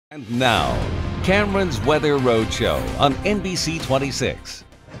And now, Cameron's Weather Roadshow on NBC 26.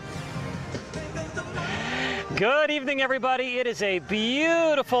 Good evening, everybody. It is a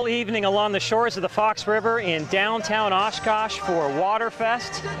beautiful evening along the shores of the Fox River in downtown Oshkosh for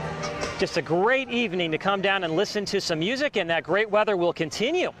Waterfest. Just a great evening to come down and listen to some music, and that great weather will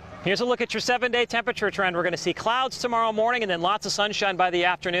continue. Here's a look at your 7-day temperature trend. We're going to see clouds tomorrow morning and then lots of sunshine by the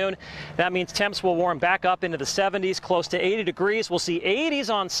afternoon. That means temps will warm back up into the 70s, close to 80 degrees. We'll see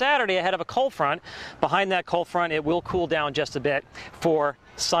 80s on Saturday ahead of a cold front. Behind that cold front, it will cool down just a bit for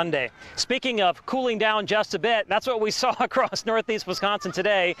Sunday. Speaking of cooling down just a bit, that's what we saw across northeast Wisconsin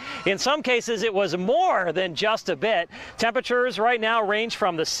today. In some cases, it was more than just a bit. Temperatures right now range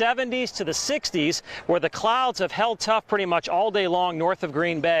from the 70s to the 60s, where the clouds have held tough pretty much all day long north of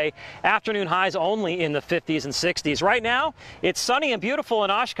Green Bay. Afternoon highs only in the 50s and 60s. Right now, it's sunny and beautiful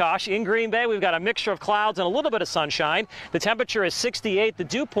in Oshkosh. In Green Bay, we've got a mixture of clouds and a little bit of sunshine. The temperature is 68, the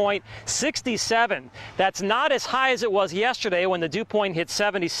dew point 67. That's not as high as it was yesterday when the dew point hit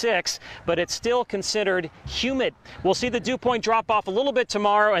 76, but it's still considered humid. We'll see the dew point drop off a little bit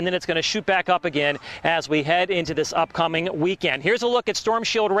tomorrow, and then it's going to shoot back up again as we head into this upcoming weekend. Here's a look at Storm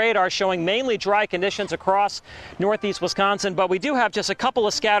Shield radar showing mainly dry conditions across northeast Wisconsin, but we do have just a couple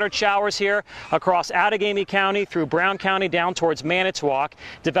of scattered showers here across Outagamie County through Brown County down towards Manitowoc,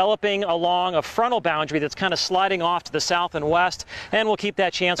 developing along a frontal boundary that's kind of sliding off to the south and west, and we'll keep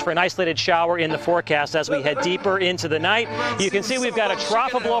that chance for an isolated shower in the forecast as we head deeper into the night. You can see we've got a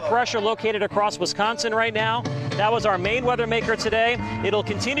trough of low pressure located across Wisconsin right now. That was our main weather maker today. It'll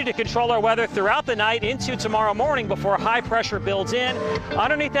continue to control our weather throughout the night into tomorrow morning before high pressure builds in.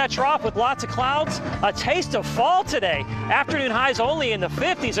 Underneath that trough with lots of clouds, a taste of fall today. Afternoon highs only in the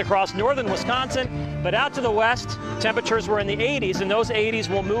 50s across northern Wisconsin, but out to the west, temperatures were in the 80s, and those 80s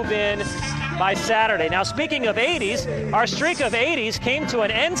will move in by Saturday. Now, speaking of 80s, our streak of 80s came to an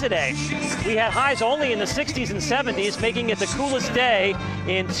end today. We had highs only in the 60s and 70s, making it the coolest day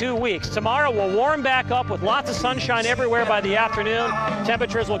in 2 weeks. Tomorrow will warm back up with lots of sunshine everywhere by the afternoon.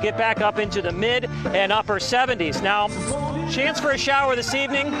 Temperatures will get back up into the mid and upper 70s. Now, chance for a shower this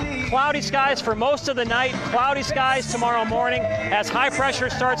evening. Cloudy skies for most of the night. Cloudy skies tomorrow morning. As high pressure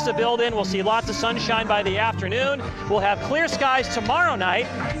starts to build in, we'll see lots of sunshine by the afternoon. We'll have clear skies tomorrow night,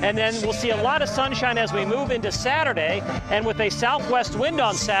 and then we'll see a lot of sunshine as we move into Saturday. And with a southwest wind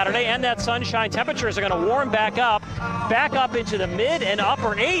on Saturday and that sunshine, temperatures are going to warm back up into the mid and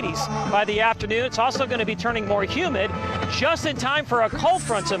upper 80s by the afternoon. It's also going to be turning more humid just in time for a cold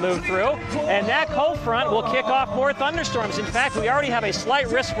front to move through, and that cold front will kick off more thunderstorms. In fact, we already have a slight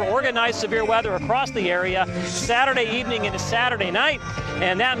risk for organized severe weather across the area Saturday evening into Saturday night,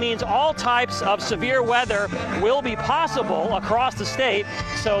 and that means all types of severe weather will be possible across the state,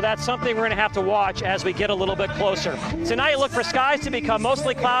 so that's something we're going to have to watch as we get a little bit closer. Tonight, look for skies to become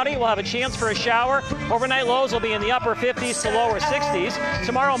mostly cloudy. We'll have a chance for a shower. Overnight lows will be in the upper 50s to lower 60s.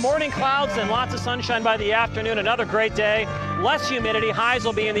 Tomorrow morning, clouds and lots of sunshine by the afternoon. Another great day. Less humidity. Highs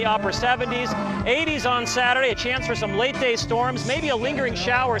will be in the upper 70s. 80s on Saturday. A chance for some late day storms. Maybe a lingering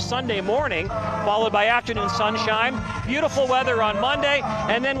shower Sunday morning, followed by afternoon sunshine. Beautiful weather on Monday,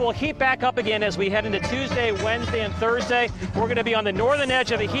 and then we'll heat back up again as we head into Tuesday, Wednesday, and Thursday. We're going to be on the northern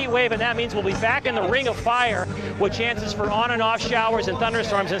edge of a heat wave, and that means we'll be back in the ring of fire with chances for on and off showers and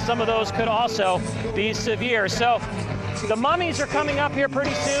thunderstorms, and some of those could also be severe. So the Mummies are coming up here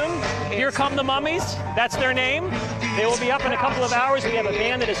pretty soon. Here come the Mummies. That's their name. They will be up in a couple of hours. We have a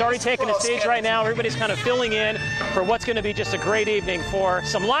band that has already taken the stage right now. Everybody's kind of filling in for what's going to be just a great evening for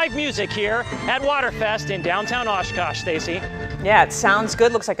some live music here at Waterfest in downtown Oshkosh, Stacy. Yeah, it sounds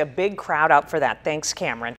good. Looks like a big crowd out for that. Thanks, Cameron.